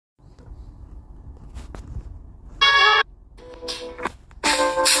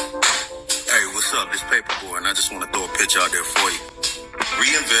this paper, boy, and I just want to throw a pitch out there for you.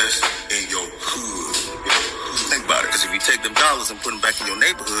 Reinvest in your hood. Think about it, because if you take them dollars and put them back in your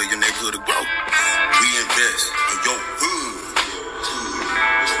neighborhood will grow. Reinvest in your hood.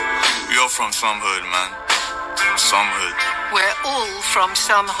 You're from some hood, man. Some hood. We're all from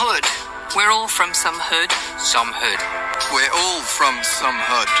some hood. We're all from some hood. Some hood. We're all from some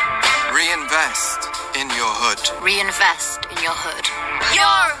hood. Reinvest in your hood. Reinvest in your hood.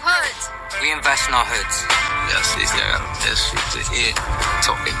 Your hood. Reinvest in our hoods. Yes, that shit is it.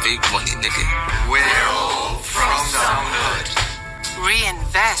 Talking big money, nigga. We're all from some hood.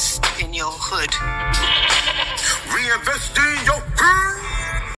 Reinvest in your hood. Reinvest in your hood.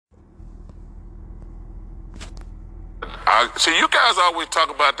 See, you guys always talk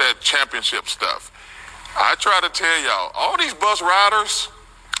about that championship stuff. I try to tell y'all, all these bus riders,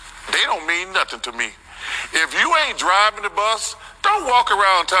 they don't mean nothing to me. If you ain't driving the bus, don't walk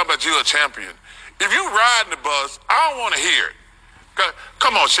around talking about you a champion. If you riding the bus, I don't want to hear it.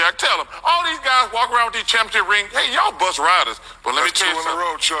 Come on, Shaq, tell them. All these guys walk around with these championship rings. Hey, y'all bus riders. But let me tell you something.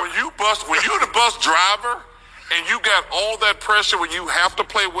 When you the bus driver and you got all that pressure when you have to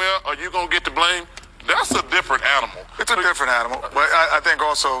play well or you going to get the blame, that's a different animal. It's a different animal. But I think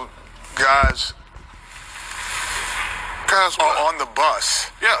also guys on the bus.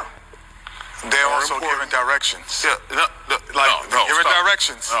 Yeah. They're also giving directions. Yeah, giving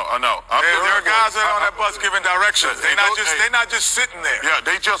directions. No. There are guys that are on that bus giving directions. They're not just sitting there. Yeah,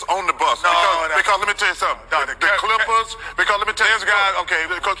 they just on the bus. Because let me tell you something. The Clippers. Because let me tell you, there's guys. Okay,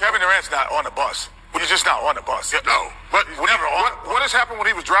 Kevin Durant's not on the bus. He's just not on the bus. Yeah, no, but what has happened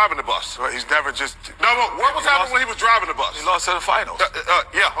when he was driving the bus? Well, he's never just. No, what was happening when he was driving the bus? He lost to the finals.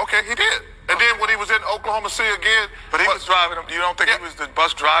 Yeah, okay, he did. And then when he was in Oklahoma City again, but he was driving. You don't think he was the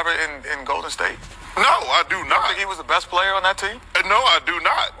bus driver in Golden State? No, I do not. You don't think he was the best player on that team? No, I do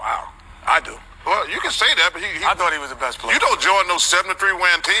not. Wow, I do. Well, you can say that, but I thought he was the best player. You don't join no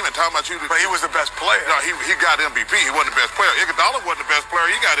 73-win team and talk about you. But he was the best player. No, he got MVP. He wasn't the best player. Iguodala wasn't the best player.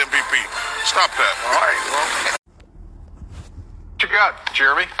 He got MVP. Stop that. All right. Well, what you got,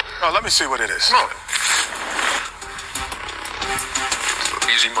 Jeremy? Oh, let me see what it is. Come on.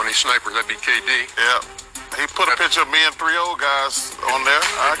 Easy money sniper. That'd be KD. Yeah. He put a picture of me and 3 old guys on there.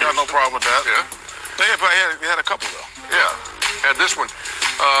 I got no problem with that. Yeah. He had a couple though. Yeah. Had this one.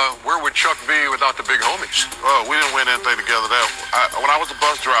 Where would Chuck be without the big homies? Well, we didn't win anything together there. When I was a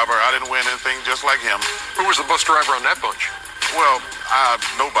bus driver, I didn't win anything just like him. Who was the bus driver on that bunch? Well,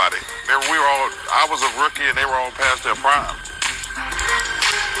 nobody. I was a rookie and they were all past their prime.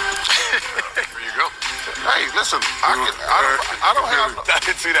 There you go. Hey, listen, I don't have. I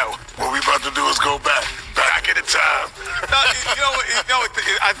didn't see that one. What we about to do is go back in the time.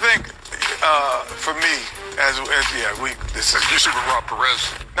 I think for me, this is. You see what Rob Perez,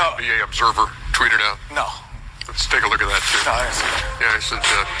 No. BA Observer, tweeted out? No. Let's take a look at that too. No, I didn't see that. Yeah, he said,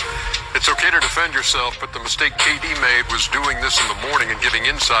 it's okay to defend yourself, but the mistake KD made was doing this in the morning and giving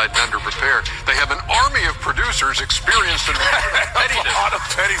inside time to prepare. They have an army of producers experienced in pettiness.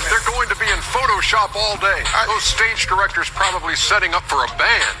 They're going to be in Photoshop all day. Those stage directors probably setting up for a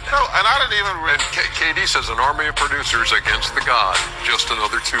band. No, and I didn't even. And KD says an army of producers against the God. Just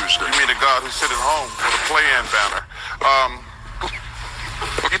another Tuesday. You mean the God who's sitting home with a play-in banner?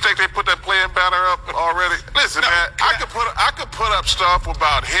 You think they put that play-in banner up already? Listen, man, I could put up stuff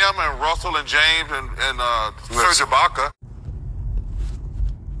about him and Russell and James and Serge Ibaka.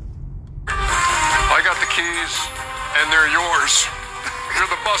 I got the keys, and they're yours. You're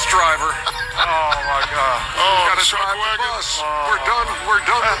the bus driver. Oh my God! You gotta drive the bus. We're done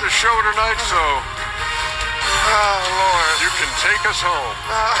with the show tonight, so Lord, you can take us home.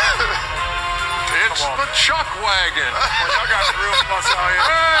 It's the Chuck Wagon. Y'all got a real bus out here.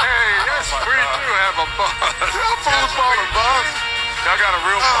 Hey, yes, we do have a bus. Y'all fools bought a bus. Y'all got a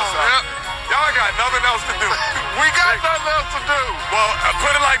real bus out here. Y'all got nothing else to do. We got nothing else to do. Well,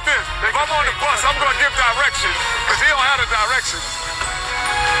 put it like this. If I'm on the bus, I'm going to give directions because he don't have the directions.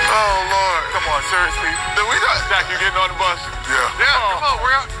 Oh, Lord. Come on, seriously. Jack, you getting on the bus? Yeah. Yeah,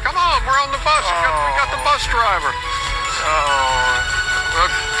 come on, we're on the bus. We got the bus driver.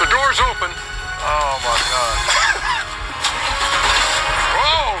 The door's open. Oh, my God.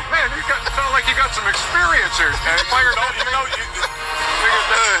 Oh, man, sound like you got some experience here. Roll the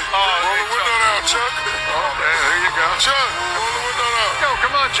window down, Chuck. There you go. Chuck, roll the window down. Go,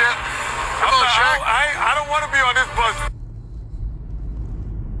 come on, Chet. Come on, Shaq. I don't want to be on this bus.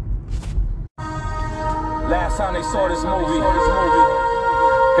 Last time they saw this movie,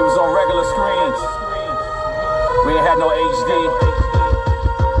 it was on regular screens. We ain't had no HD,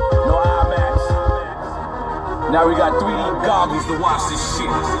 no IMAX, Now we got 3D goggles to watch this shit.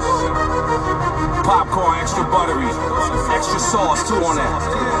 Popcorn, extra buttery, extra sauce too on that.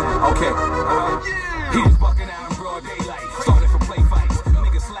 Okay. He was bucking out in broad daylight. Started for play fights.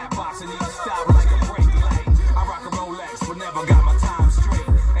 Niggas slap boxing, need to stop like a brake light. I rock a Rolex, but never got my time straight.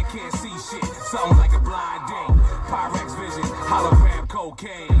 And can't see shit, something like a blind date. Pyrex vision, hologram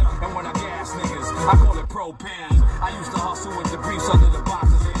cocaine. And when I gas niggas, I call it propane. I used to hustle with the briefs under the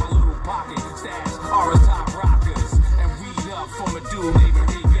boxes in my little pocket. Stash, orange top rockers. And weed up from a dude named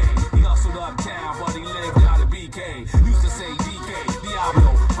Enrique. He hustled uptown, but he lived out of BK. Used to say DK,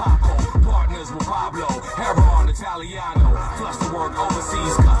 Diablo, Paco. Partners with Pablo, Heron, Italiano. Plus the work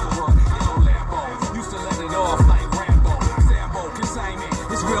overseas, cut the work, yellow Lambo. Used to let it off like Rambo. Sambo, consignment,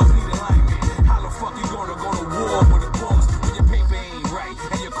 his real need alignment. How the fuck you gonna go to war with a boss when your paper ain't right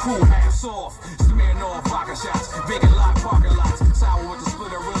and your crew half off? Smearing off vodka shots, vacant lot, parking lots. Sour with the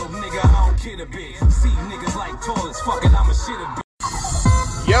splitter, real nigga, I don't kid a bit. See niggas like toilets, fuck it, I'ma shit a bit.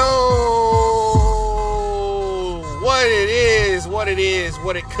 Yo, what it is,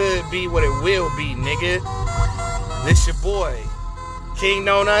 what it could be, what it will be, nigga. This your boy,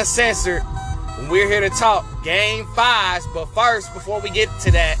 Kingknown Uncensored. And we're here to talk Game 5s, but first, before we get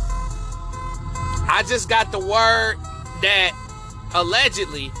to that, I just got the word that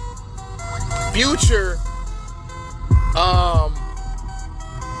allegedly Future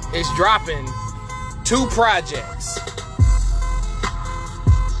is dropping 2 projects.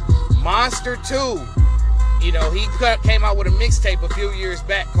 Monster 2. You know, he came out with a mixtape a few years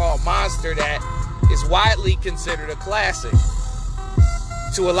back called Monster that is widely considered a classic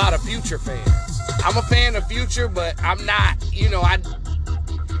to a lot of Future fans. I'm a fan of Future, but I'm not, you know, I'm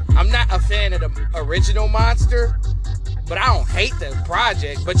not a fan of the original Monster, but I don't hate the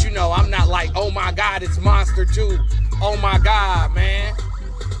project. But, you know, I'm not like, oh my God, it's Monster 2. Oh my God, man.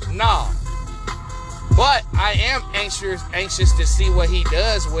 Nah. But I am anxious to see what he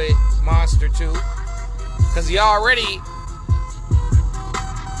does with Monster 2. Because he already,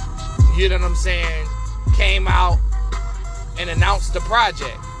 you know what I'm saying, came out and announced the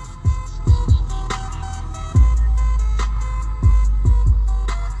project.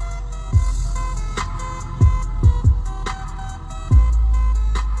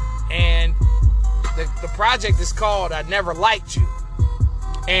 And the project is called I Never Liked You.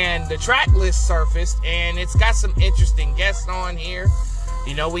 And the track list surfaced, and it's got some interesting guests on here.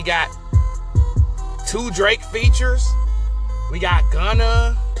 You know, we got 2 Drake features. We got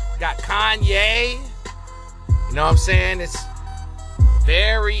Gunna. Got Kanye. You know what I'm saying? It's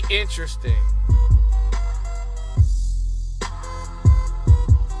very interesting.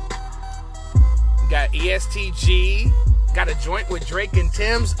 We got ESTG. Got a joint with Drake and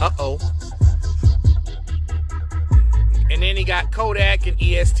Tim's. Uh-oh. And then he got Kodak and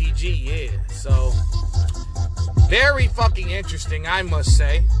ESTG. Yeah. So, very fucking interesting, I must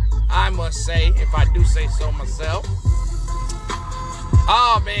say. If I do say so myself.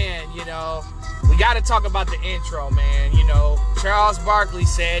 Oh, man, you know, we got to talk about the intro, man. You know, Charles Barkley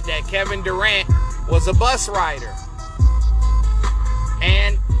said that Kevin Durant was a bus rider.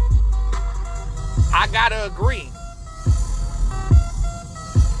 And I got to agree.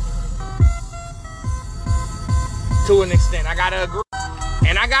 To an extent, I got to agree.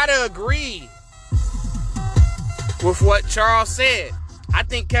 And I got to agree with what Charles said. I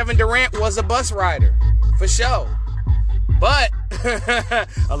think Kevin Durant was a bus rider, for sure. But,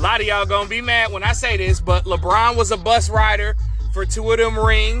 a lot of y'all gonna be mad when I say this, but LeBron was a bus rider for 2 of them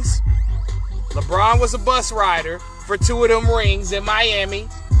rings. LeBron was a bus rider for 2 of them rings in Miami.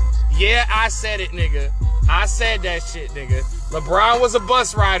 Yeah, I said it, nigga. I said that shit, nigga. LeBron was a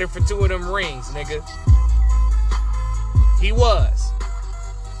bus rider for 2 of them rings, nigga. He was.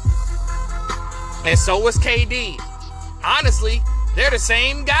 And so was KD. Honestly, they're the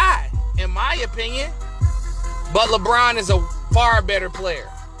same guy, in my opinion. But LeBron is a far better player.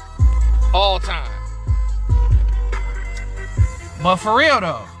 All time. But for real,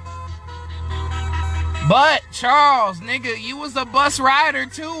 though. But, Charles, nigga, you was a bus rider,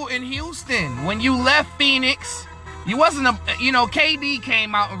 too, in Houston. When you left Phoenix, you wasn't a... You know, KD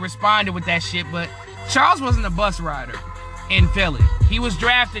came out and responded with that shit, but Charles wasn't a bus rider in Philly. He was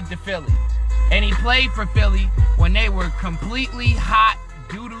drafted to Philly. And he played for Philly when they were completely hot,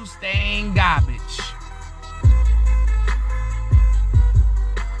 doo-doo stained garbage.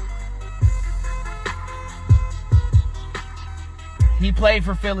 He played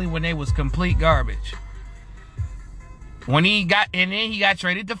for Philly when they was complete garbage. And then he got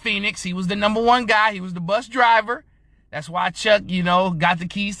traded to Phoenix. He was the number 1 guy. He was the bus driver. That's why Chuck, you know, got the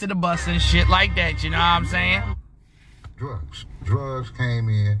keys to the bus and shit like that. You know what I'm saying? Drugs came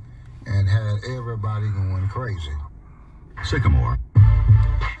in and had everybody going crazy. Sycamore.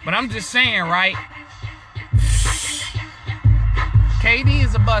 But I'm just saying, right? KD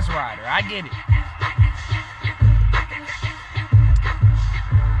is a bus rider. I get it.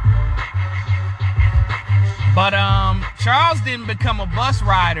 But Charles didn't become a bus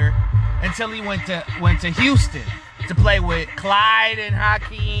rider until he went to Houston to play with Clyde and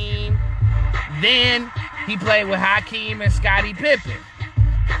Hakeem. Then he played with Hakeem and Scottie Pippen.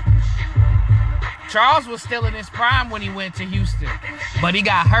 Charles was still in his prime when he went to Houston, but he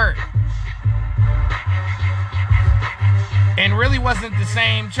got hurt. And really wasn't the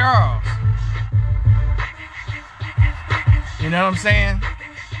same Charles. You know what I'm saying?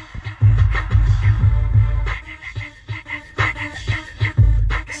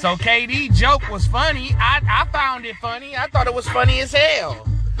 So KD joke was funny. I found it funny. I thought it was funny as hell.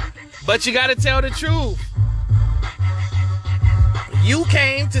 But you gotta tell the truth. You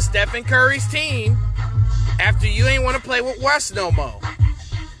came to Stephen Curry's team after you ain't want to play with West no more.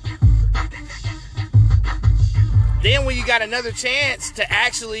 Then when you got another chance to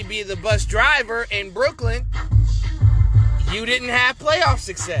actually be the bus driver in Brooklyn, you didn't have playoff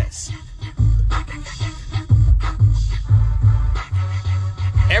success.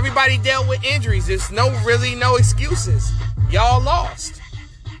 Everybody dealt with injuries. There's really no excuses. Y'all lost.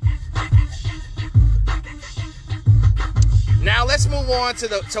 Now let's move on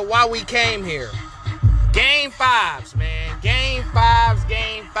to why we came here. Game fives, man. Game fives,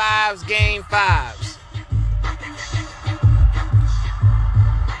 game fives, game fives.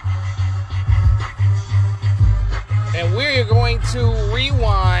 And we're going to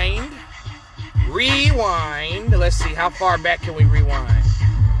rewind. Let's see, how far back can we rewind?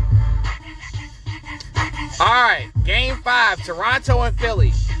 All right, game 5, Toronto and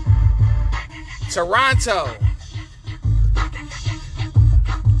Philly. Toronto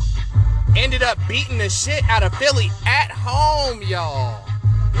ended up beating the shit out of Philly at home, y'all.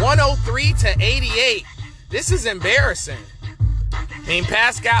 103-88. This is embarrassing. I mean,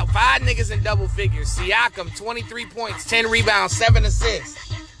 Pascal, 5 niggas in double figures. Siakam, 23 points, 10 rebounds, 7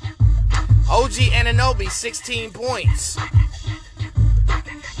 assists. OG Anunoby, 16 points.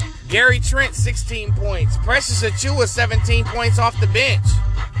 Gary Trent, 16 points. Precious Achiuwa, 17 points off the bench.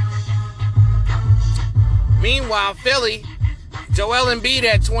 Meanwhile, Philly, Joel Embiid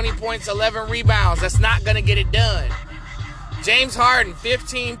had 20 points, 11 rebounds. That's not going to get it done. James Harden,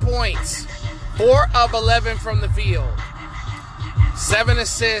 15 points. 4 of 11 from the field. 7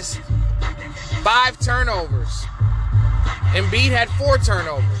 assists. 5 turnovers. Embiid had 4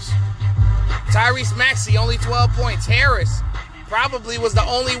 turnovers. Tyrese Maxey, only 12 points. Harris probably was the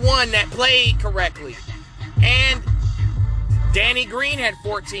only one that played correctly. And Danny Green had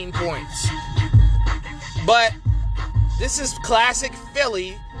 14 points. But this is classic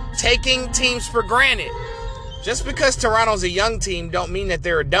Philly taking teams for granted. Just because Toronto's a young team don't mean that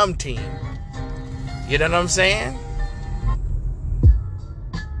they're a dumb team. You know what I'm saying?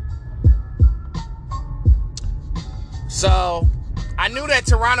 So, I knew that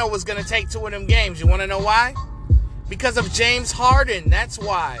Toronto was going to take 2 of them games. You want to know why? Because of James Harden. That's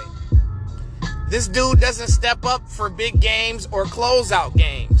why. This dude doesn't step up for big games or closeout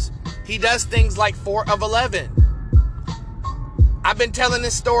games. He does things like 4 of 11. I've been telling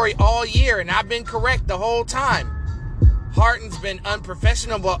this story all year, and I've been correct the whole time. Harden's been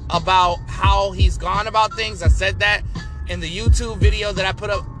unprofessional about how he's gone about things. I said that in the YouTube video that I put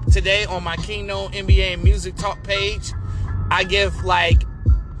up today on my Kingknown NBA and Music Talk page. I give,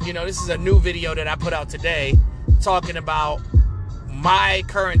 this is a new video that I put out today talking about my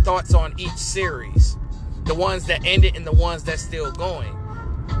current thoughts on each series. The ones that ended and the ones that's still going.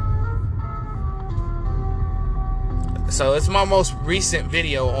 So it's my most recent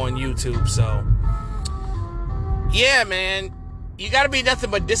video on YouTube. So yeah, man, you got to be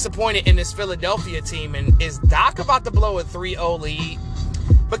nothing but disappointed in this Philadelphia team. And is Doc about to blow a 3-0 lead?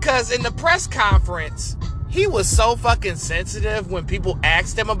 Because in the press conference, he was so fucking sensitive when people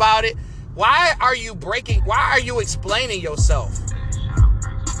asked him about it. Why are you explaining yourself?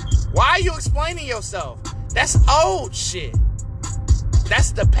 Why are you explaining yourself? That's old shit.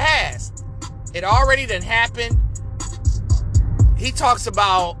 That's the past. It already done happened. He talks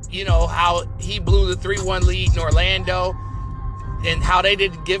about, how he blew the 3-1 lead in Orlando and how they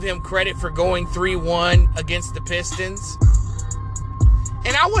didn't give him credit for going 3-1 against the Pistons.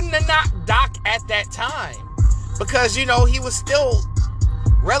 And I wouldn't have knocked Doc at that time because, he was still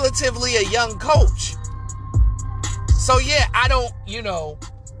relatively a young coach. So, yeah, I don't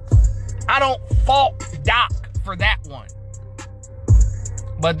fault Doc for that one.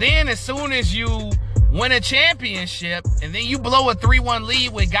 But then as soon as you win a championship, and then you blow a 3-1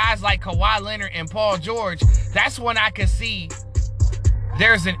 lead with guys like Kawhi Leonard and Paul George, that's when I could see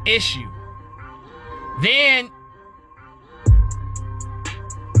there's an issue. Then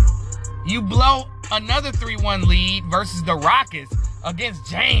you blow another 3-1 lead versus the Rockets against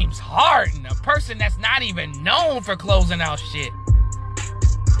James Harden, a person that's not even known for closing out shit.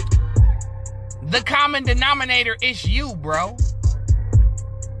 The common denominator is you, bro.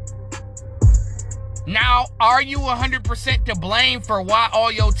 Now, are you 100% to blame for why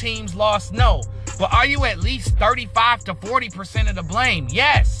all your teams lost? No. But are you at least 35 to 40% of the blame?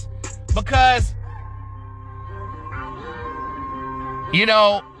 Yes. Because,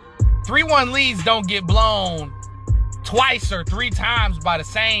 3-1 leads don't get blown twice or 3 times by the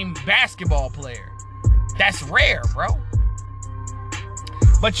same basketball player. That's rare, bro.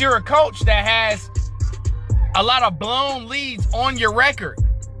 But you're a coach that has a lot of blown leads on your record.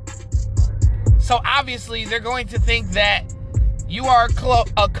 So obviously they're going to think that you are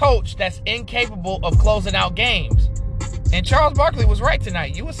a coach that's incapable of closing out games. And Charles Barkley was right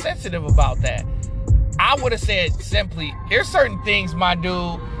tonight. You were sensitive about that. I would have said simply, here's certain things, my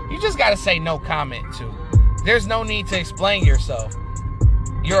dude, you just got to say no comment to. There's no need to explain yourself.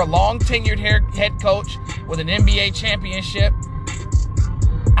 You're a long-tenured head coach with an NBA championship.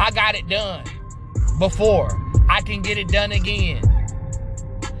 I got it done before. I can get it done again.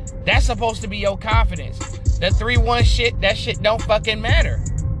 That's supposed to be your confidence. That 3-1 shit, that shit don't fucking matter.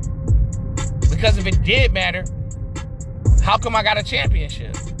 Because if it did matter, how come I got a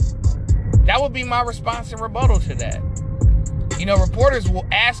championship? That would be my response and rebuttal to that. Reporters will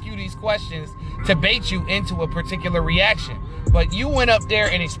ask you these questions to bait you into a particular reaction. But you went up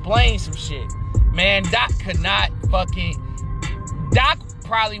there and explained some shit. Man, Doc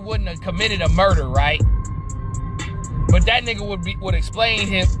probably wouldn't have committed a murder, right? But that nigga would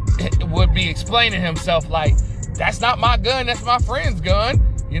be explaining himself like, that's not my gun, that's my friend's gun.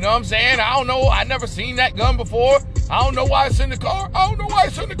 You know what I'm saying? I don't know, I never seen that gun before. I don't know why it's in the car. I don't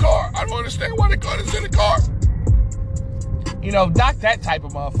understand why the gun is in the car. Doc, that type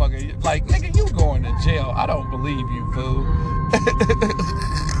of motherfucker. Like, nigga, you going to jail. I don't believe you, fool.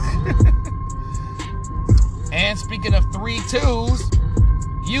 And speaking of 3-2s,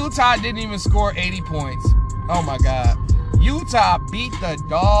 Utah didn't even score 80 points. Oh my God. Utah beat the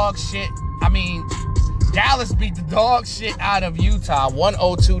dog shit. Dallas beat the dog shit out of Utah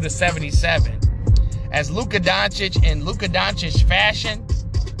 102-77. As Luka Doncic in Luka Doncic fashion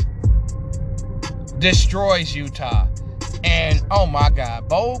destroys Utah. And oh my God,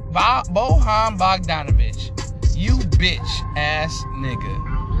 Bojan Bogdanovic, you bitch ass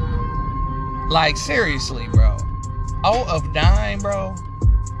nigga. Like, seriously, bro. 0 of 9, bro.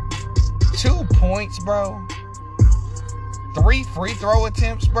 2 points, bro. 3 free throw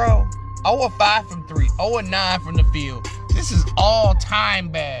attempts, bro. 0 of 5 from 3. 0 of 9 from the field. This is all time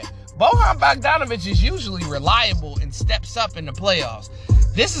bad. Bojan Bogdanovic is usually reliable and steps up in the playoffs.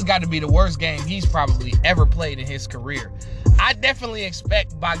 This has got to be the worst game he's probably ever played in his career. I definitely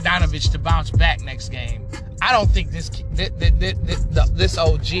expect Bogdanovic to bounce back next game. I don't think this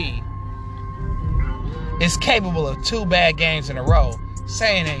OG is capable of 2 bad games in a row.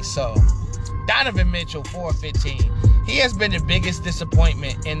 Saying ain't so. Donovan Mitchell, 4-15. He has been the biggest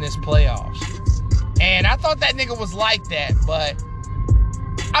disappointment in this playoffs. And I thought that nigga was like that, but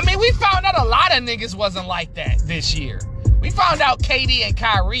we found out a lot of niggas wasn't like that this year. We found out KD and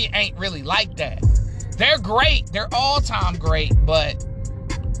Kyrie ain't really like that. They're great. They're all-time great, but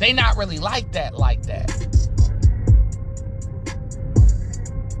they not really like that.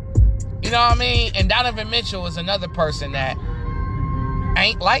 You know what I mean? And Donovan Mitchell is another person that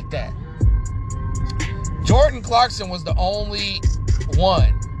ain't like that. Jordan Clarkson was the only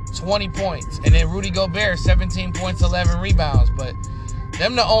one, 20 points. And then Rudy Gobert, 17 points, 11 rebounds. But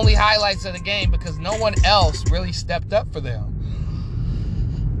them the only highlights of the game because no one else really stepped up for them.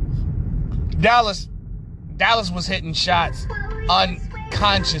 Dallas was hitting shots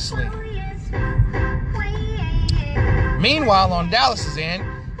unconsciously. Meanwhile, on Dallas's end,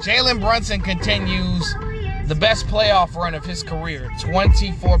 Jalen Brunson continues the best playoff run of his career,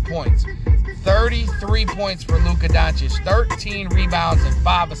 24 points. 33 points for Luka Doncic, 13 rebounds and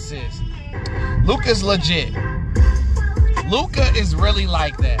 5 assists. Luka's legit. Luka is really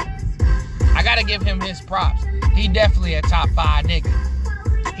like that. I gotta give him his props. He definitely a top 5 nigga.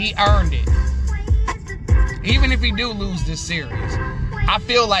 He earned it. Even if he do lose this series, I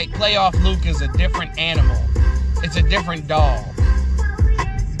feel like playoff Luka is a different animal. It's a different dog.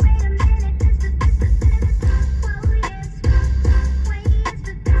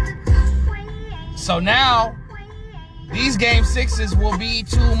 So now, these game 6s will be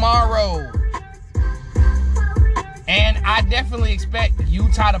tomorrow. And I definitely expect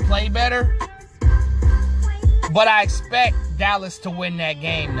Utah to play better. But I expect Dallas to win that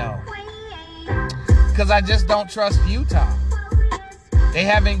game, though. Because I just don't trust Utah. They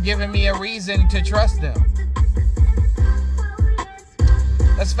haven't given me a reason to trust them.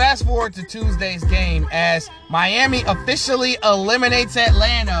 Let's fast forward to Tuesday's game as Miami officially eliminates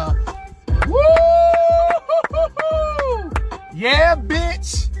Atlanta. Woo! Yeah,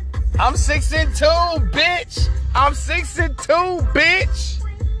 bitch. I'm 6-2, bitch. I'm 6-2, bitch.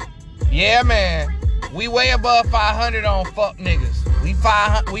 Yeah, man. We way above 500 on fuck niggas.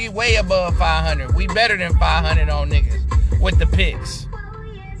 We way above 500. We better than 500 on niggas with the picks.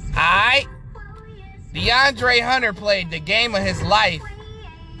 Alright? DeAndre Hunter played the game of his life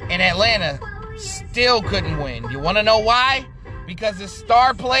in Atlanta. Still couldn't win. You want to know why? Because his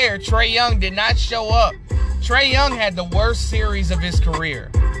star player, Trae Young, did not show up. Trae Young had the worst series of his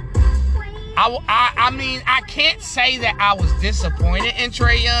career. I mean, I can't say that I was disappointed in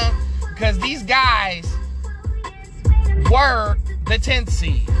Trae Young because these guys were the 10th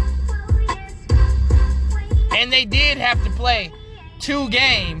seed. And they did have to play 2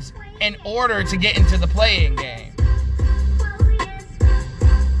 games in order to get into the play-in game.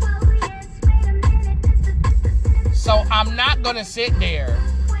 So I'm not going to sit there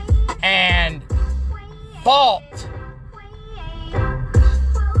and fault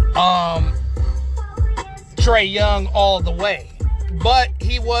Trae Young all the way. But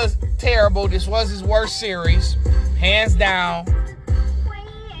he was terrible. This was his worst series, hands down.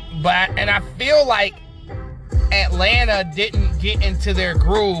 And I feel like Atlanta didn't get into their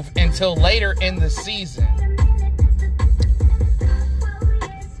groove until later in the season.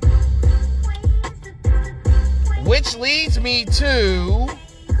 Which leads me to...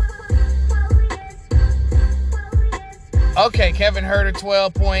 Okay, Kevin Huerter,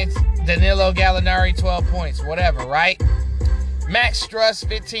 12 points. Danilo Gallinari, 12 points. Whatever, right? Max Struss,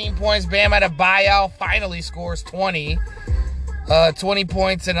 15 points. Bam Adebayo finally scores 20. 20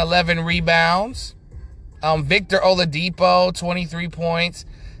 points and 11 rebounds. Victor Oladipo, 23 points.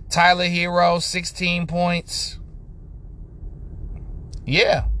 Tyler Hero, 16 points.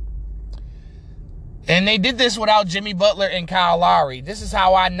 Yeah. And they did this without Jimmy Butler and Kyle Lowry. This is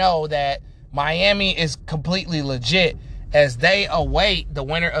how I know that Miami is completely legit as they await the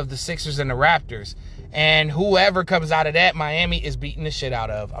winner of the Sixers and the Raptors. And whoever comes out of that, Miami is beating the shit out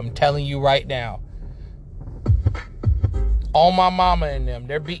of. I'm telling you right now. All my mama and them,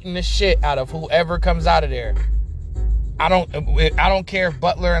 they're beating the shit out of whoever comes out of there. I don't care if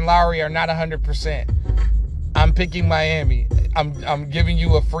Butler and Lowry are not 100%. I'm picking Miami. I'm giving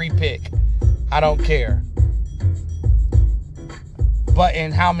you a free pick. I don't care. But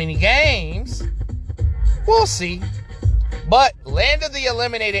in how many games? We'll see. But land of the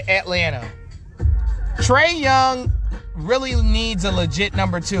eliminated Atlanta. Trae Young really needs a legit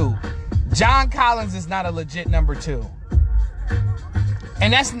number 2. John Collins is not a legit number 2.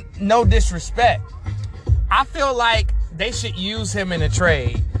 And that's no disrespect. I feel like they should use him in a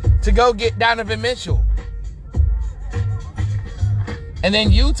trade to go get Donovan Mitchell. And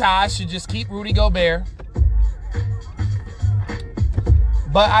then Utah should just keep Rudy Gobert.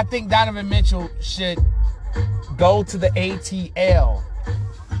 But I think Donovan Mitchell should go to the ATL.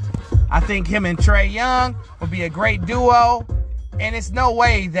 I think him and Trae Young would be a great duo. And it's no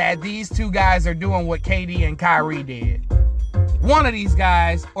way that these two guys are doing what KD and Kyrie did. One of these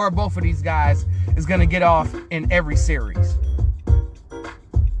guys, or both of these guys, is going to get off in every series.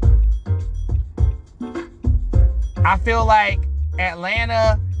 I feel like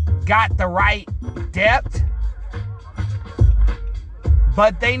Atlanta got the right depth,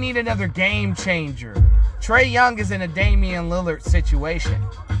 but they need another game changer. Trae Young is in a Damian Lillard situation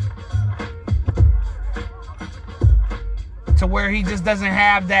to where he just doesn't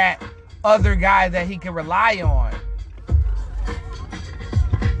have that other guy that he can rely on.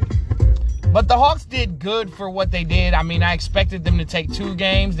 But the Hawks did good for what they did. I mean, I expected them to take 2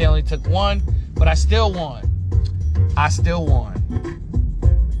 games. They only took 1, but I still won.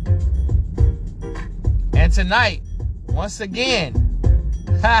 And tonight, once again,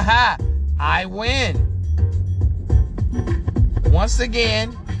 I win. Once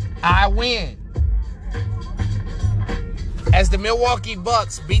again, I win. As the Milwaukee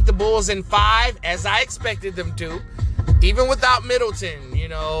Bucks beat the Bulls in 5, as I expected them to, even without Middleton, you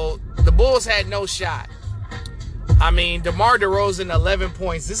know, the Bulls had no shot. I mean, DeMar DeRozan, 11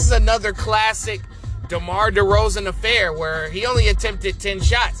 points. This is another classic DeMar DeRozan affair where he only attempted 10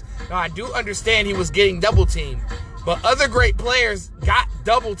 shots. Now, I do understand he was getting double-teamed, but other great players got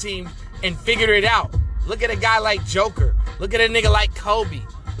double-teamed and figured it out. Look at a guy like Joker. Look at a nigga like Kobe.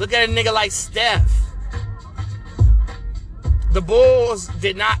 Look at a nigga like Steph. the Bulls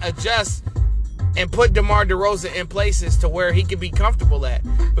did not adjust and put DeMar DeRozan in places to where he could be comfortable at,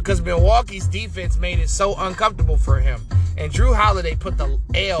 because Milwaukee's defense made it so uncomfortable for him. And Drew Holiday put the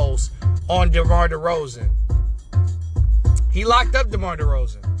L's on DeMar DeRozan. He locked up DeMar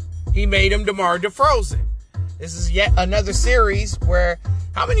DeRozan. He made him DeMar DeFrozen. This is yet another series where,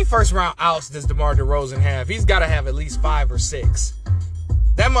 how many first-round outs does DeMar DeRozan have? He's got to have at least 5 or 6.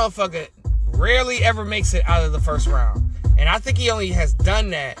 That motherfucker rarely ever makes it out of the first round. And I think he only has done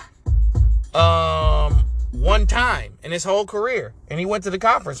that one time in his whole career. And he went to the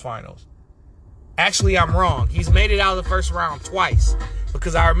conference finals. Actually, I'm wrong. He's made it out of the first round twice,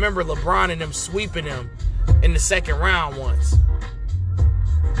 because I remember LeBron and them sweeping him in the second round once.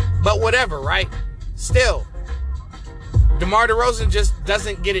 But whatever, right? Still, DeMar DeRozan just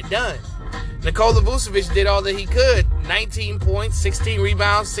doesn't get it done. Nikola Vucevic did all that he could. 19 points, 16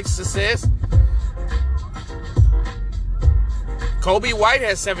 rebounds, 6 assists. Kobe White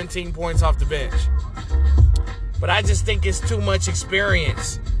has 17 points off the bench. But I just think it's too much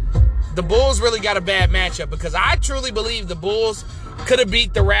experience. The Bulls really got a bad matchup, because I truly believe the Bulls could have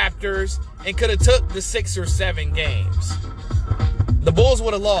beat the Raptors and could have took the 6 or 7 games. The Bulls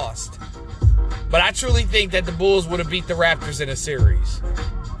would have lost. But I truly think that the Bulls would have beat the Raptors in a series.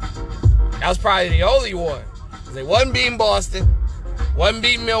 That was probably the only one. They wasn't beating Boston, wasn't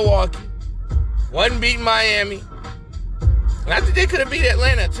beating Milwaukee, wasn't beating Miami. And I think they could have beat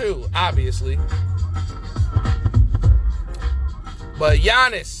Atlanta too, obviously. But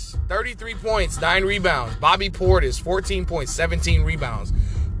Giannis, 33 points, 9 rebounds. Bobby Portis, 14 points, 17 rebounds.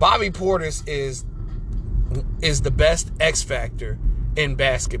 Bobby Portis is the best X factor in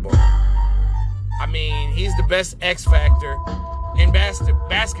basketball. I mean, he's the best X factor in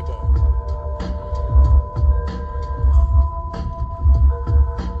basketball.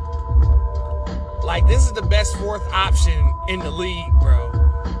 Like, this is the best fourth option in the league, bro.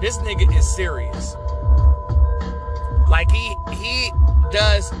 This nigga is serious. Like, he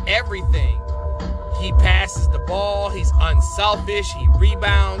does everything. He passes the ball. He's unselfish. He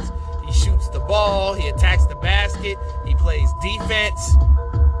rebounds. He shoots the ball. He attacks the basket. He plays defense.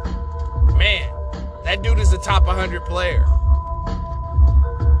 Man, that dude is a top 100 player.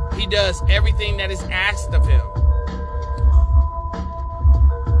 He does everything that is asked of him.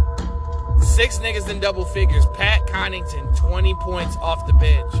 6 niggas in double figures. Pat Connaughton, 20 points off the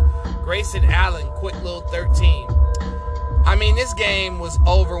bench. Grayson Allen, quick little 13. I mean, this game was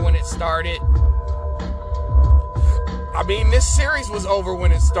over when it started. I mean, this series was over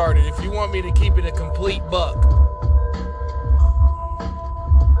when it started, if you want me to keep it a complete buck.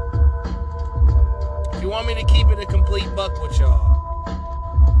 If you want me to keep it a complete buck with y'all.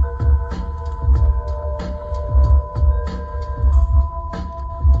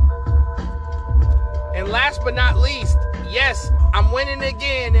 And last but not least, yes, I'm winning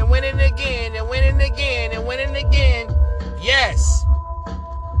again and winning again and winning again and winning again. Yes.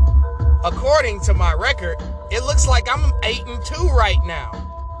 According to my record, it looks like I'm 8-2 right now.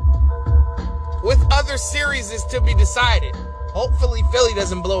 With other series is to be decided. Hopefully Philly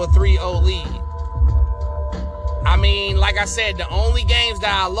doesn't blow a 3-0 lead. I mean, like I said, the only games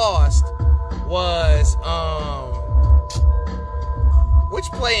that I lost was, which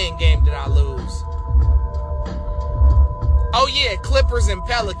play-in game did I lose? Oh yeah, Clippers and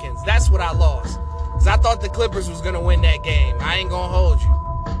Pelicans. That's what I lost. Because I thought the Clippers was going to win that game. I ain't going to hold you.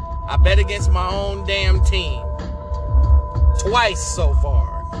 I bet against my own damn team. Twice so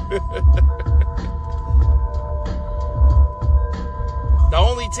far. The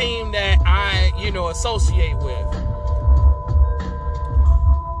only team that I, associate with.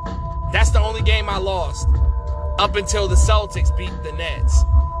 That's the only game I lost. Up until the Celtics beat the Nets.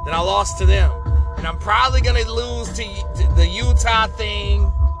 Then I lost to them. And I'm probably going to lose to the Utah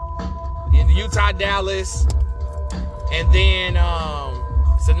thing. In Utah-Dallas. And then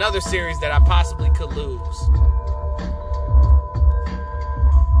it's another series that I possibly could lose.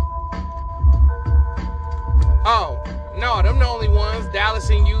 Oh, no, them the only ones. Dallas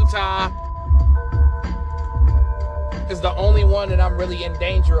and Utah is the only one that I'm really in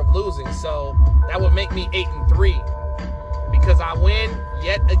danger of losing. So that would make me 8-3. Because I win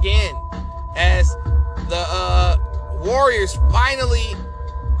yet again. As the Warriors finally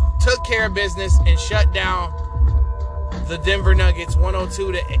took care of business and shut down the Denver Nuggets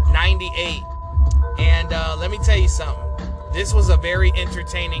 102-98. And let me tell you something. This was a very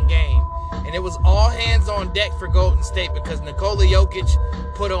entertaining game. And it was all hands on deck for Golden State because Nikola Jokic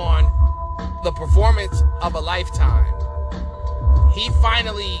put on the performance of a lifetime. He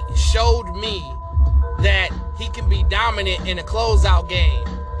finally showed me that he can be dominant in a closeout game.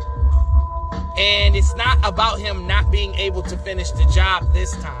 And it's not about him not being able to finish the job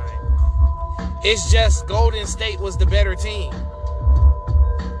this time. It's just Golden State was the better team.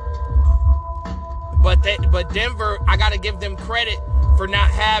 But Denver, I got to give them credit for not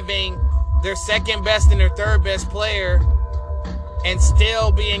having their second best and their third best player and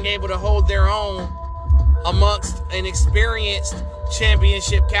still being able to hold their own amongst an experienced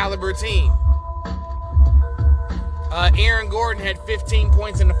championship caliber team. Aaron Gordon had 15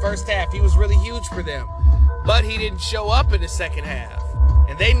 points in the first half. He was really huge for them. But he didn't show up in the second half.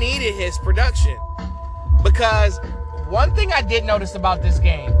 And they needed his production. Because one thing I did notice about this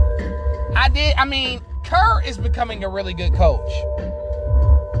game, Kerr is becoming a really good coach.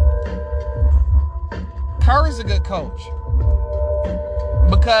 Kerr is a good coach.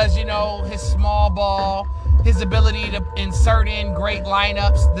 Because, his small ball, his ability to insert in great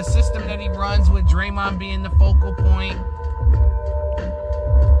lineups, the system that he runs with Draymond being the focal point,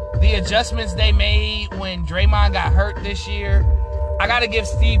 the adjustments they made when Draymond got hurt this year. I got to give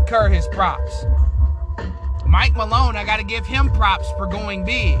Steve Kerr his props. Mike Malone, I got to give him props for going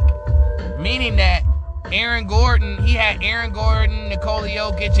big. Meaning that Aaron Gordon, he had Aaron Gordon, Nikola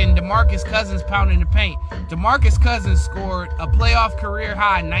Jokic, and DeMarcus Cousins pounding the paint. DeMarcus Cousins scored a playoff career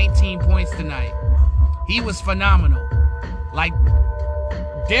high 19 points tonight. He was phenomenal. Like,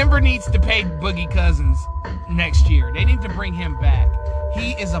 Denver needs to pay Boogie Cousins next year. They need to bring him back.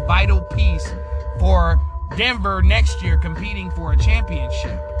 He is a vital piece for Denver next year competing for a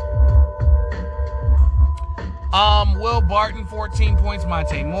championship. Will Barton, 14 points.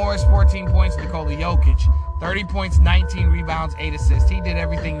 Monte Morris, 14 points. Nikola Jokic, 30 points, 19 rebounds, 8 assists. He did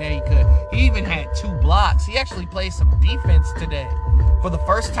everything that he could. He even had 2 blocks. He actually played some defense today. For the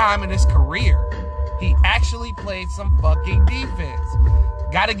first time in his career, he actually played some fucking defense.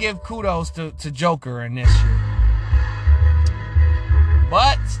 Got to give kudos to Joker in this shit.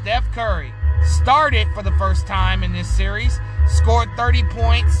 But Steph Curry started for the first time in this series. Scored 30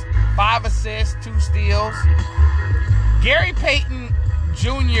 points, 5 assists, 2 steals. Gary Payton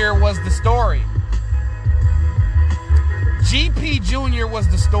Jr. was the story. GP Jr. was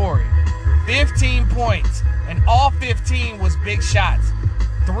the story. 15 points, and all 15 was big shots.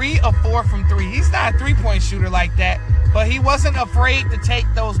 3 of 4 from 3. He's not a three-point shooter like that, but he wasn't afraid to take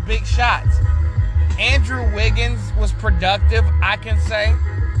those big shots. Andrew Wiggins was productive, I can say.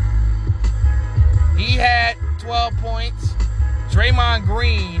 He had 12 points. Draymond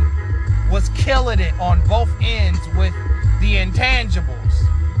Green was killing it on both ends with the intangibles.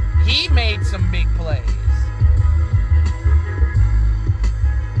 He made some big plays.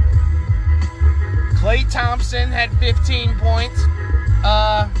 Klay Thompson had 15 points.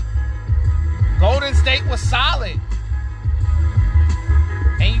 Golden State was solid.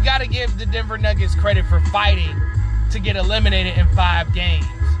 And you got to give the Denver Nuggets credit for fighting to get eliminated in 5 games.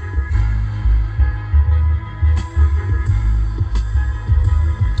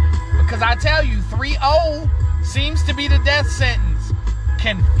 Because I tell you, 3-0 seems to be the death sentence.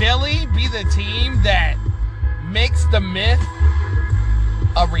 Can Philly be the team that makes the myth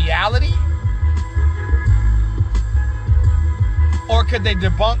a reality? Or could they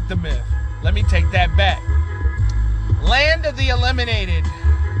debunk the myth? Let me take that back. Land of the eliminated.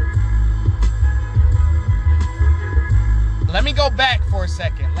 Let me go back for a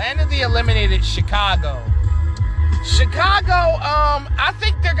second. Land of the eliminated, Chicago. Chicago, I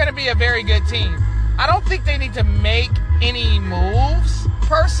think they're going to be a very good team. I don't think they need to make any moves,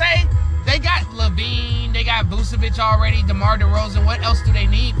 per se. They got Levine, they got Vucevic already, DeMar DeRozan. What else do they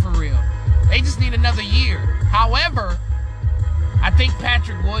need for real? They just need another year. However, I think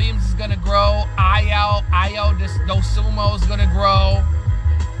Patrick Williams is going to grow. Ayo Dosunmu is going to grow.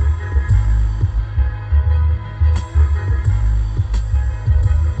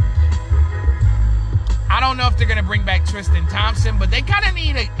 I don't know if they're going to bring back Tristan Thompson, but they kind of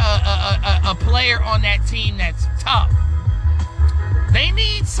need a player on that team that's tough. They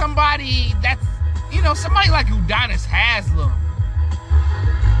need somebody that's, somebody like Udonis Haslem.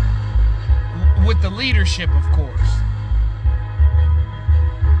 With the leadership, of course.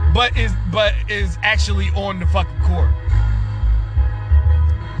 But is actually on the fucking court.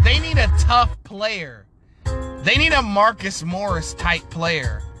 They need a tough player. They need a Marcus Morris type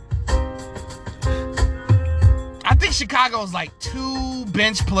player. I think Chicago's like 2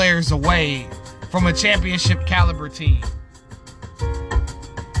 bench players away from a championship caliber team.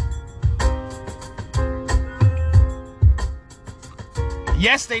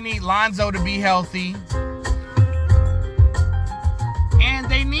 Yes, they need Lonzo to be healthy. And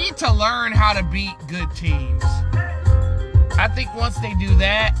they need to learn how to beat good teams. I think once they do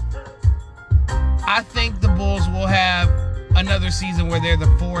that, I think the Bulls will have another season where they're the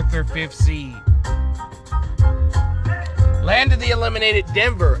 4th or 5th seed. Land of the eliminated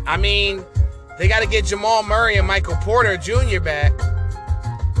Denver. I mean, they got to get Jamal Murray and Michael Porter Jr. back.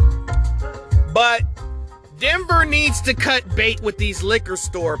 But Denver needs to cut bait with these liquor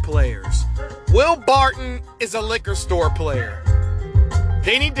store players. Will Barton is a liquor store player.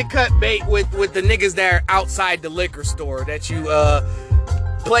 They need to cut bait with the niggas that are outside the liquor store that you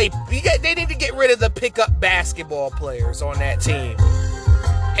play. They need to get rid of the pickup basketball players on that team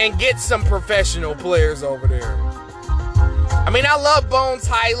and get some professional players over there. I mean, I love Bones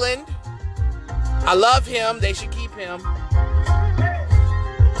Highland. I love him. They should keep him.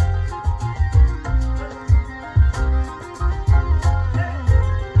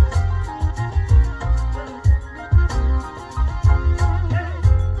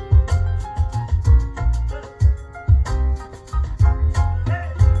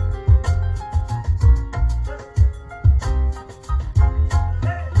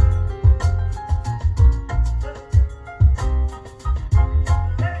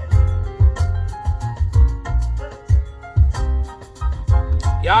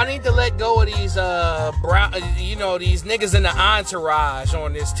 Y'all need to let go of these these niggas in the entourage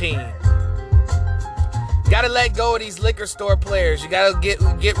on this team. You gotta let go of these liquor store players. You gotta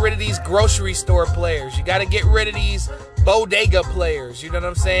get rid of these grocery store players. You gotta get rid of these bodega players. You know what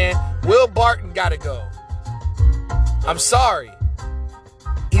I'm saying? Will Barton gotta go. I'm sorry.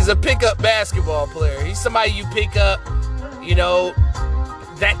 He's a pickup basketball player. He's somebody you pick up,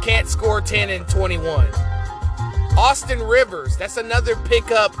 that can't score 10 and 21. Austin Rivers, that's another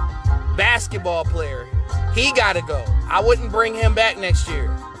pickup basketball player. He got to go. I wouldn't bring him back next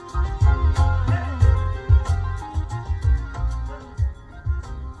year.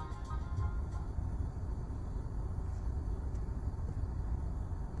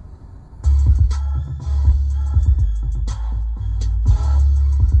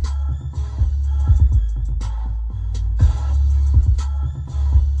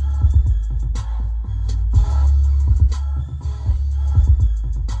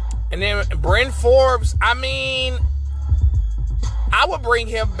 And then Bryn Forbes, I would bring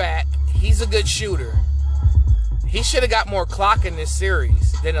him back. He's a good shooter. He should have got more clock in this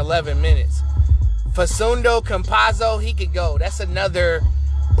series than 11 minutes. Facundo Campazzo, he could go. That's another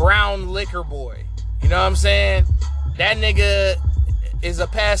brown liquor boy. You know what I'm saying? That nigga is a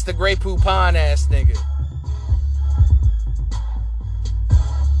past the Grey Poupon ass nigga.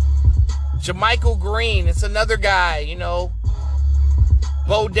 Jermichael Green, it's another guy,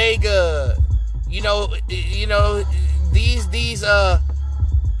 bodega, these I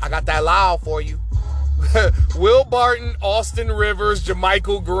got that loud for you. Will Barton, Austin Rivers,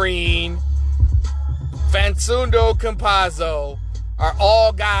 Jermichael Green, Facundo Campazzo are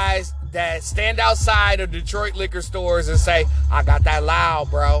all guys that stand outside of Detroit liquor stores and say, I got that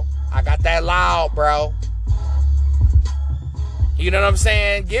loud, bro. I got that loud, bro. You know what I'm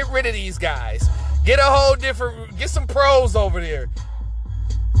saying? Get rid of these guys. Get some pros over there.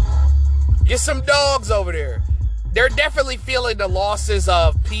 Get some dogs over there. They're definitely feeling the losses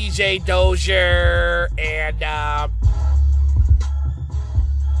of PJ Dozier and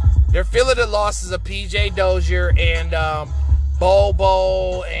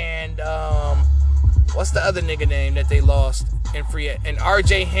Bobo and what's the other nigga name that they lost in free and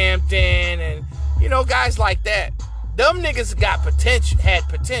RJ Hampton and guys like that. Them niggas had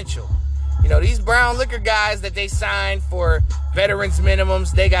potential. These brown liquor guys that they signed for veterans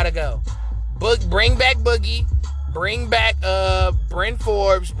minimums, they gotta go. Bring back Boogie, bring back Bryn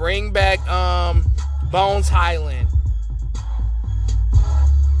Forbes, bring back Bones Highland,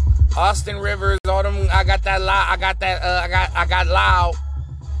 Austin Rivers, all them. I got loud.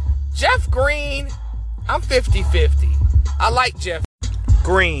 Jeff Green, I'm 50-50. I like Jeff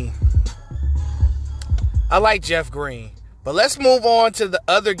Green. But let's move on to the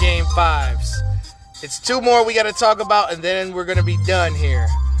other game 5s. It's 2 more we got to talk about, and then we're going to be done here.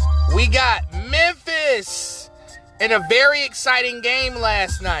 We got Memphis in a very exciting game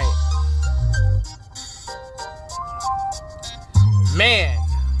last night. Man,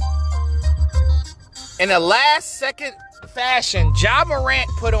 in a last-second fashion, Ja Morant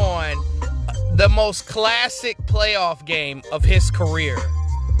put on the most classic playoff game of his career.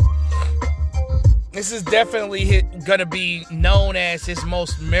 This is definitely going to be known as his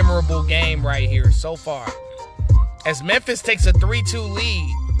most memorable game right here so far. As Memphis takes a 3-2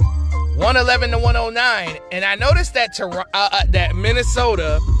 lead, 111-109. And I noticed that that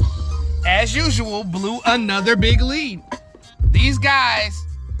Minnesota, as usual, blew another big lead. These guys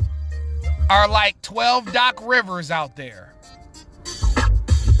are like 12 Doc Rivers out there.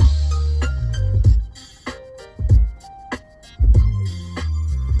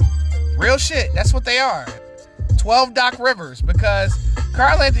 Real shit. That's what they are. 12 Doc Rivers, because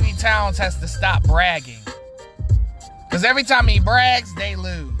Karl Anthony Towns has to stop bragging. Because every time he brags, they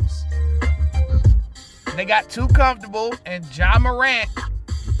lose. They got too comfortable, and Ja Morant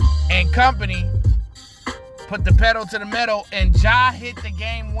and company put the pedal to the metal, and Ja hit the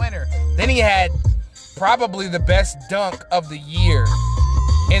game winner. Then he had probably the best dunk of the year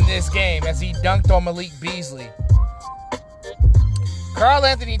in this game as he dunked on Malik Beasley. Karl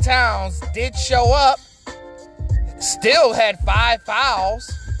Anthony Towns did show up, still had 5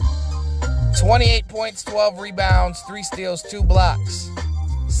 fouls, 28 points, 12 rebounds, 3 steals, 2 blocks,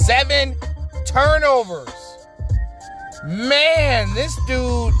 7 turnovers. Man, this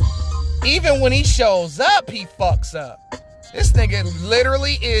dude, even when he shows up, he fucks up. This nigga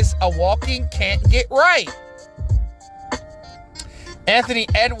literally is a walking can't get right. Anthony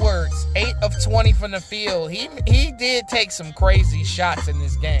Edwards, 8 of 20 from the field. He did take some crazy shots in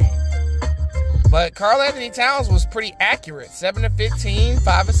this game. But Karl Anthony Towns was pretty accurate. 7 of 15,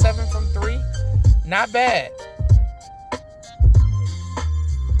 5 of 7 from 3. Not bad.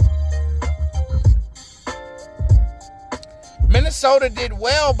 Minnesota did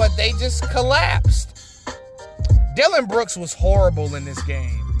well, but they just collapsed. Dylan Brooks was horrible in this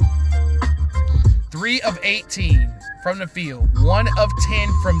game. 3 of 18 from the field. 1 of 10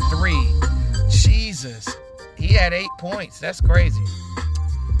 from 3. Jesus. He had 8 points. That's crazy.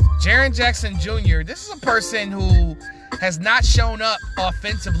 Jaren Jackson Jr., this is a person who has not shown up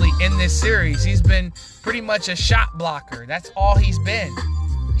offensively in this series. He's been pretty much a shot blocker. That's all he's been.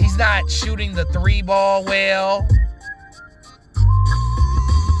 He's not shooting the 3-ball well.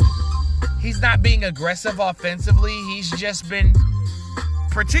 He's not being aggressive offensively. He's just been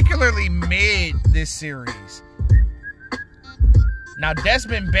particularly mid this series. Now,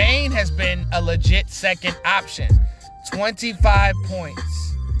 Desmond Bane has been a legit second option. 25 points.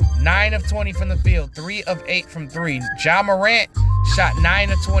 9 of 20 from the field. 3 of 8 from 3. Ja Morant shot 9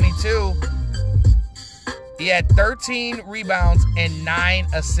 of 22. He had 13 rebounds and 9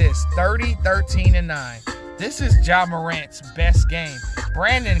 assists. 30, 13, and 9. This is Ja Morant's best game.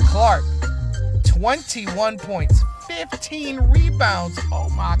 Brandon Clark, 21 points, 15 rebounds.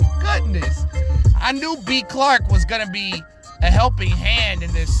 Oh my goodness. I knew B. Clark was going to be a helping hand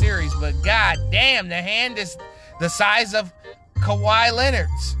in this series, but god damn, the hand is the size of Kawhi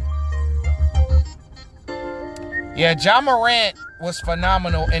Leonard's. Yeah, Ja Morant was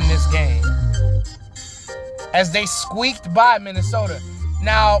phenomenal in this game as they squeaked by Minnesota.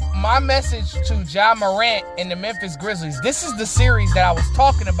 Now, my message to Ja Morant and the Memphis Grizzlies, this is the series that I was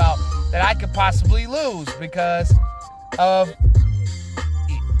talking about that I could possibly lose because of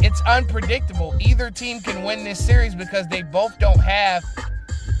it's unpredictable. Either team can win this series because they both don't have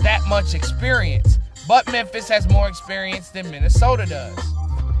that much experience. But Memphis has more experience than Minnesota does.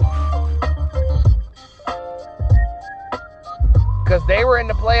 Because they were in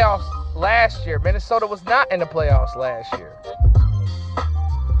the playoffs last year. Minnesota was not in the playoffs last year.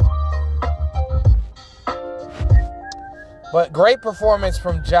 But great performance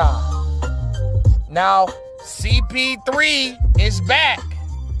from Ja. Now, CP3 is back.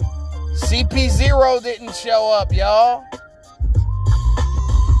 CP0 didn't show up, y'all.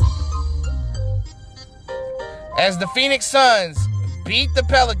 As the Phoenix Suns beat the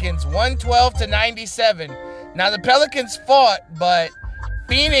Pelicans 112-97. Now, the Pelicans fought, but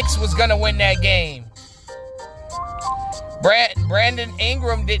Phoenix was going to win that game. Brandon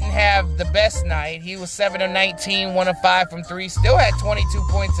Ingram didn't have the best night. He was 7 of 19, 1 of 5 from 3. Still had 22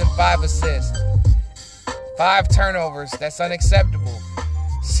 points and 5 assists. 5 turnovers. That's unacceptable.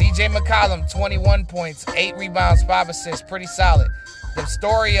 CJ McCollum, 21 points, 8 rebounds, 5 assists. Pretty solid. The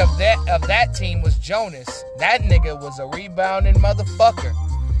story of that team was Jonas. That nigga was a rebounding motherfucker.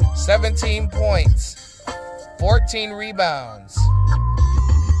 17 points, 14 rebounds.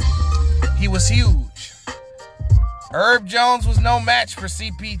 He was huge. Herb Jones was no match for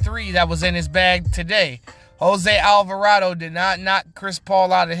CP3 that was in his bag today. Jose Alvarado did not knock Chris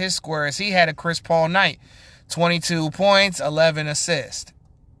Paul out of his square as he had a Chris Paul night. 22 points, 11 assists.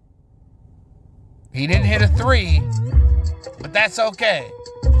 He didn't hit a 3, but that's okay.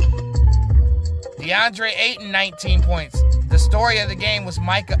 DeAndre Ayton, 19 points. The story of the game was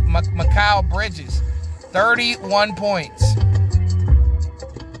Mikal Bridges, 31 points.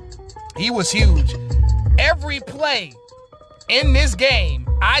 He was huge. Every play in this game,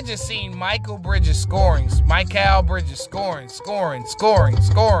 I just seen Mikal Bridges scoring.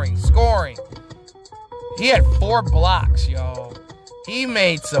 He had 4 blocks, y'all. He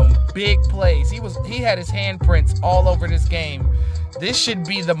made some big plays. He had his handprints all over this game. This should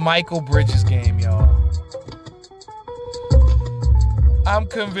be the Mikal Bridges game, y'all. I'm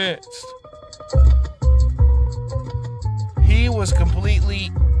convinced. He was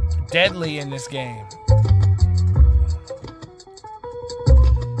completely deadly in this game.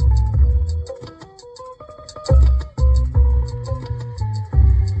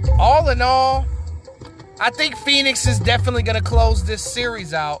 All in all, I think Phoenix is definitely going to close this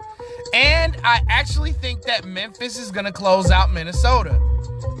series out. And I actually think that Memphis is going to close out Minnesota.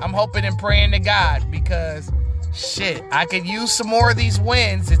 I'm hoping and praying to God because, shit, I could use some more of these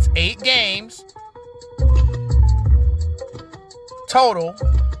wins. It's 8 games total.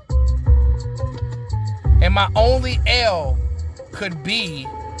 And my only L could be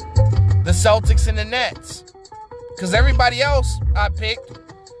the Celtics and the Nets. Because everybody else I picked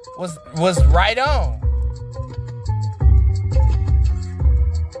was right on.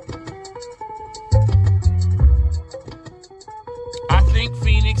 I think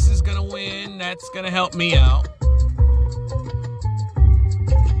Phoenix is going to win. That's going to help me out.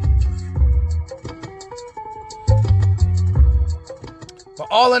 But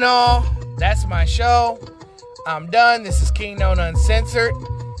all in all, that's my show. I'm done. This is Kingknown Uncensored.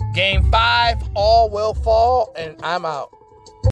 Game 5, all will fall, and I'm out.